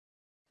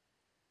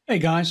Hey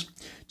guys,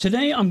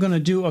 today I'm going to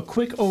do a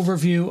quick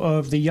overview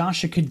of the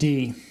Yashica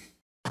D.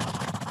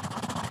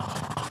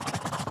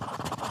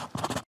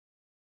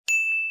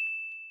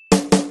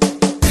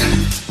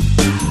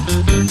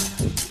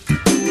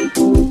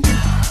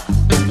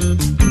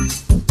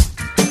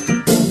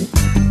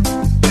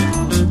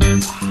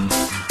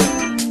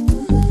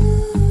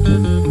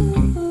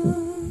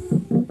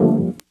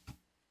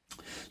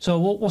 So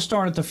we'll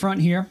start at the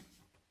front here,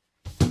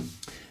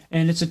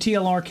 and it's a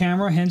TLR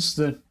camera, hence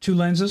the two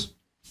lenses.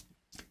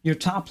 Your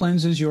top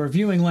lens is your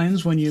viewing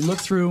lens. When you look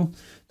through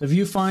the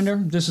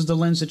viewfinder, this is the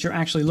lens that you're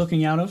actually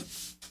looking out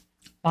of.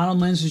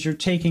 Bottom lens is your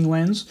taking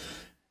lens.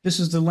 This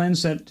is the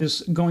lens that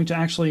is going to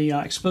actually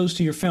expose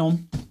to your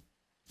film.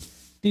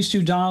 These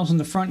two dials in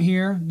the front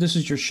here, this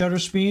is your shutter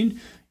speed.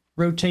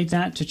 Rotate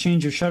that to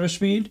change your shutter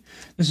speed.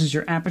 This is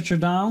your aperture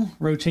dial.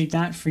 Rotate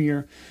that for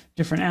your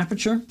different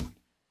aperture.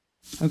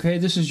 Okay,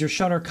 this is your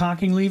shutter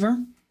cocking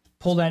lever.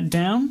 Pull that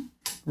down,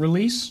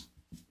 release.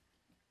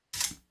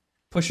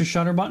 Push your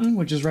shutter button,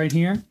 which is right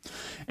here.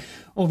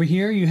 Over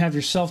here, you have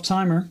your self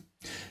timer.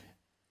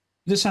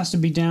 This has to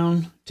be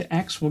down to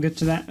X. We'll get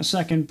to that in a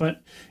second.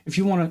 But if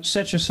you want to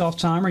set your self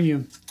timer,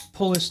 you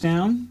pull this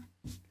down,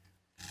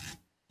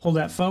 pull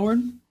that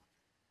forward.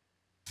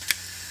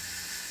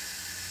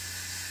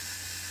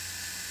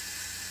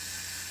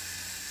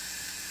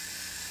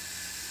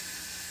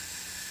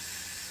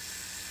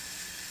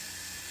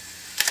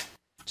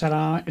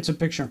 Ta-da! It's a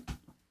picture.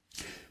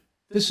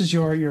 This is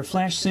your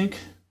flash sync.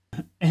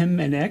 M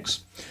and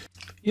X.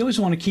 You always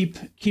want to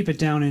keep it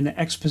down in the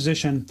X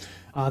position.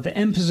 The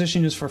M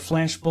position is for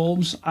flash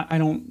bulbs. I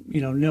don't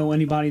know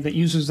anybody that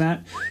uses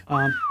that.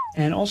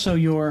 And also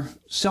your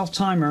self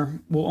timer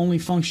will only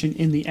function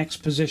in the X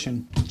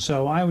position.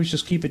 So I always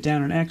just keep it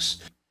down in X.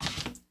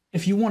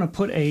 If you want to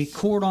put a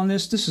cord on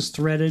this, this is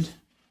threaded.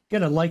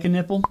 Get a Leica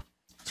nipple,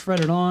 thread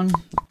it on.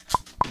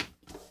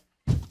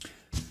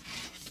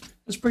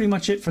 That's pretty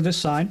much it for this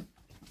side.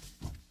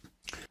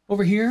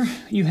 Over here,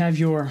 you have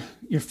your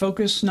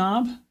focus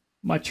knob.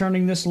 By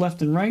turning this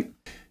left and right,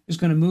 is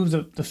going to move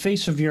the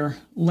face of your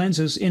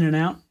lenses in and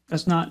out.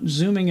 That's not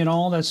zooming at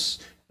all. That's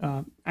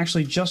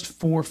actually just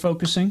for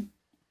focusing.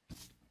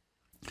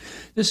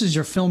 This is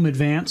your film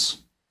advance.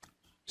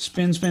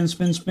 Spin, spin,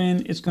 spin,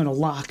 spin. It's going to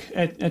lock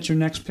at your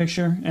next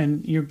picture,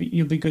 and you'll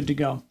be good to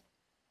go.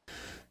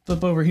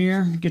 Flip over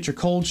here, get your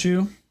cold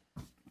shoe.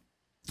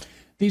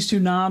 These two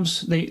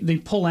knobs, they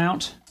pull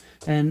out,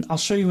 and I'll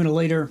show you in a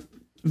later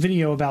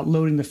video about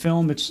loading the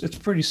film. It's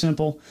pretty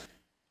simple.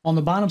 On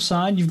the bottom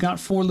side, you've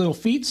got 4 little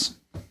feet.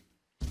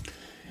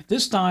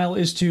 This dial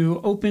is to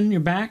open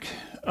your back.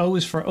 O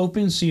is for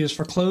open, C is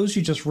for close.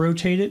 You just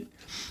rotate it.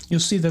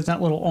 You'll see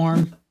that little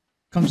arm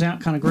comes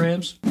out, kind of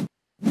grabs.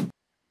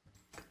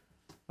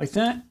 Like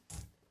that.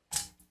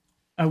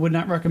 I would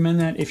not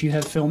recommend that if you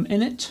have film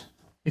in it,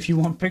 if you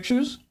want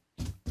pictures.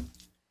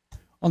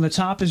 On the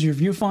top is your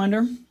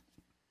viewfinder.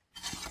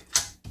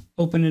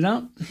 Open it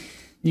up.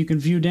 You can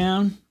view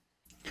down.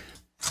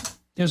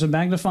 There's a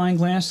magnifying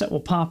glass that will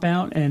pop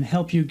out and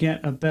help you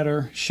get a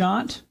better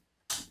shot.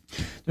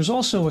 There's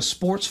also a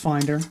sports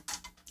finder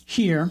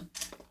here.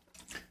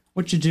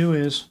 What you do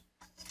is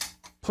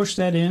push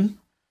that in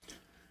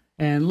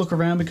and look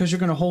around, because you're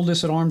going to hold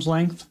this at arm's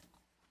length,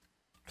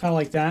 kind of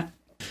like that.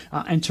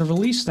 And to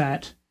release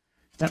that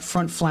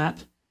front flap,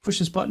 push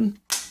this button,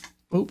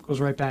 boop, goes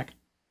right back.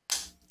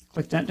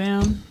 Click that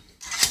down,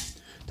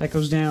 that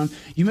goes down.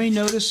 You may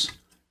notice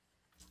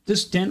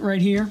this dent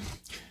right here,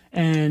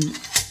 and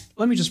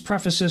let me just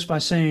preface this by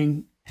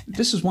saying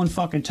this is one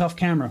fucking tough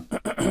camera.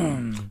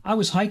 I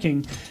was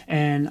hiking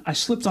and I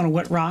slipped on a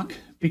wet rock,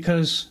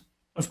 because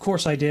of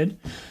course I did.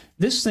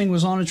 This thing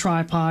was on a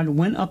tripod,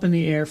 went up in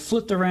the air,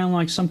 flipped around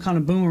like some kind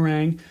of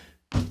boomerang,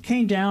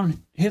 came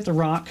down, hit the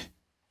rock.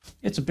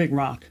 It's a big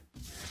rock.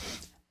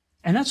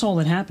 And that's all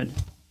that happened.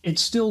 It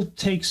still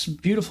takes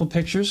beautiful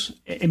pictures.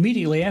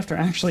 Immediately after,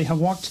 actually, I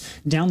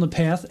walked down the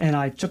path and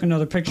I took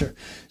another picture.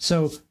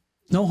 So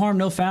no harm,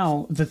 no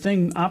foul. The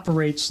thing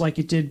operates like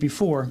it did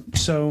before.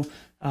 So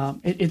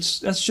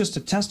that's just a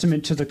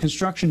testament to the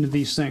construction of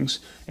these things.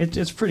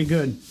 It's pretty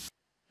good.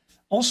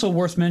 Also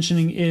worth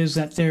mentioning is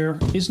that there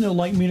is no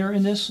light meter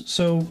in this.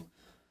 So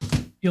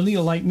you'll need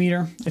a light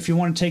meter if you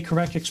want to take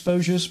correct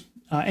exposures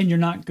and you're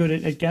not good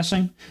at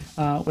guessing,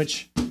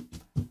 which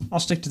I'll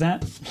stick to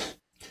that.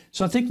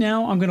 So I think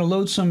now I'm going to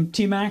load some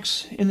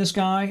Tmax in this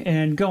guy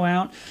and go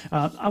out.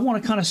 I want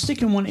to kind of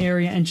stick in one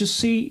area and just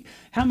see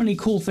how many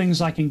cool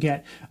things I can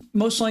get.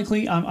 Most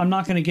likely, I'm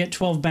not going to get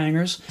 12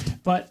 bangers,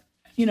 but,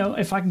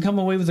 if I can come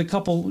away with a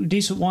couple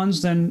decent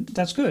ones, then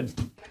that's good.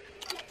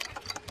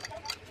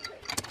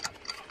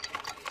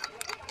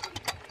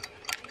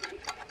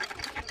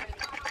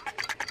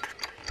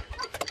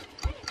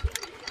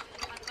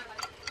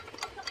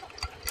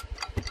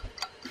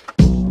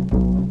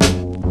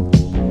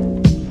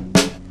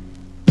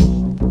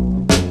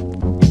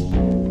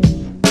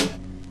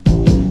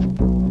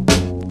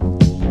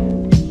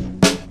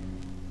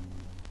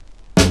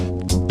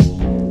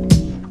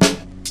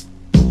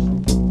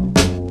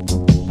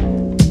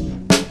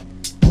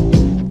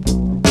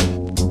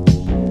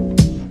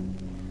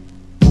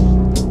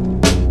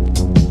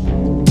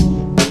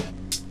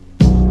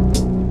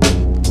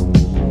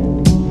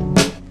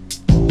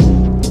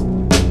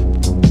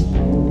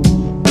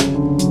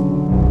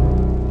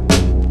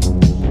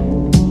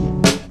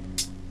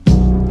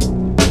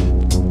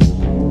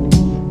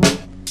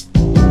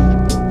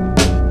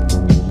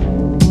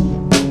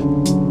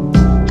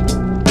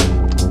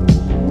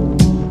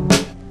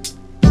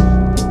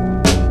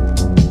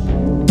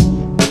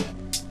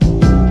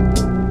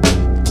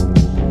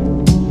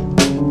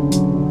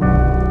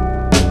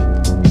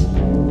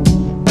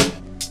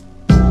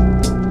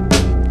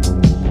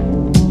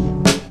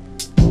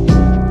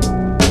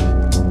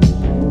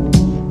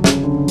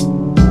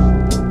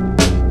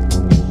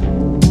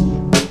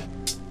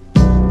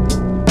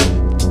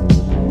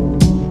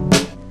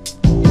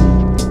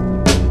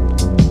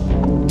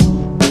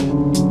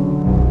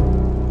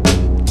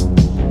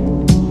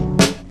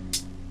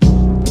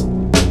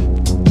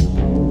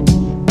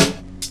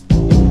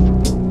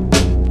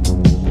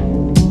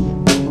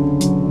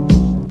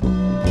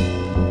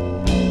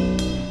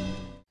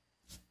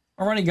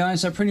 Alrighty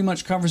guys, that pretty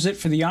much covers it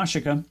for the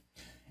Yashica.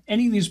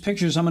 Any of these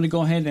pictures, I'm going to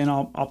go ahead and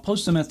I'll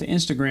post them at the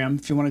Instagram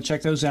if you want to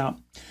check those out.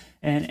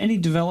 And any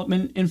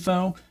development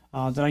info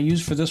that I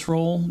use for this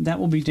roll, that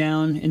will be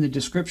down in the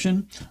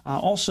description.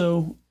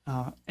 Also,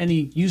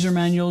 any user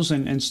manuals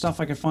and stuff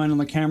I can find on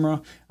the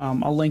camera,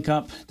 I'll link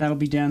up. That'll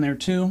be down there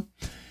too.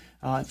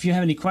 If you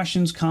have any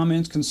questions,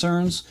 comments,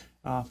 concerns,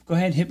 go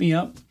ahead, hit me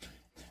up.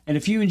 And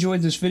if you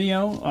enjoyed this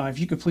video, if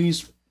you could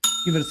please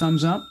give it a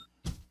thumbs up.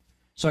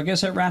 So I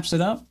guess that wraps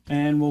it up,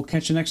 and we'll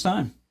catch you next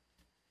time.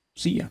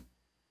 See ya. On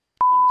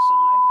the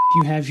side,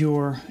 you have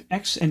your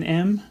X and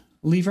M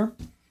lever.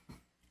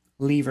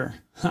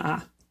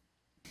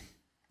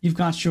 You've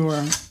got your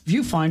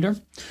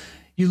viewfinder.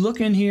 You look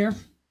in here,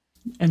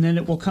 and then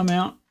it will come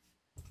out.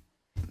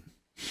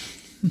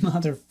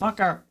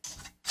 Motherfucker.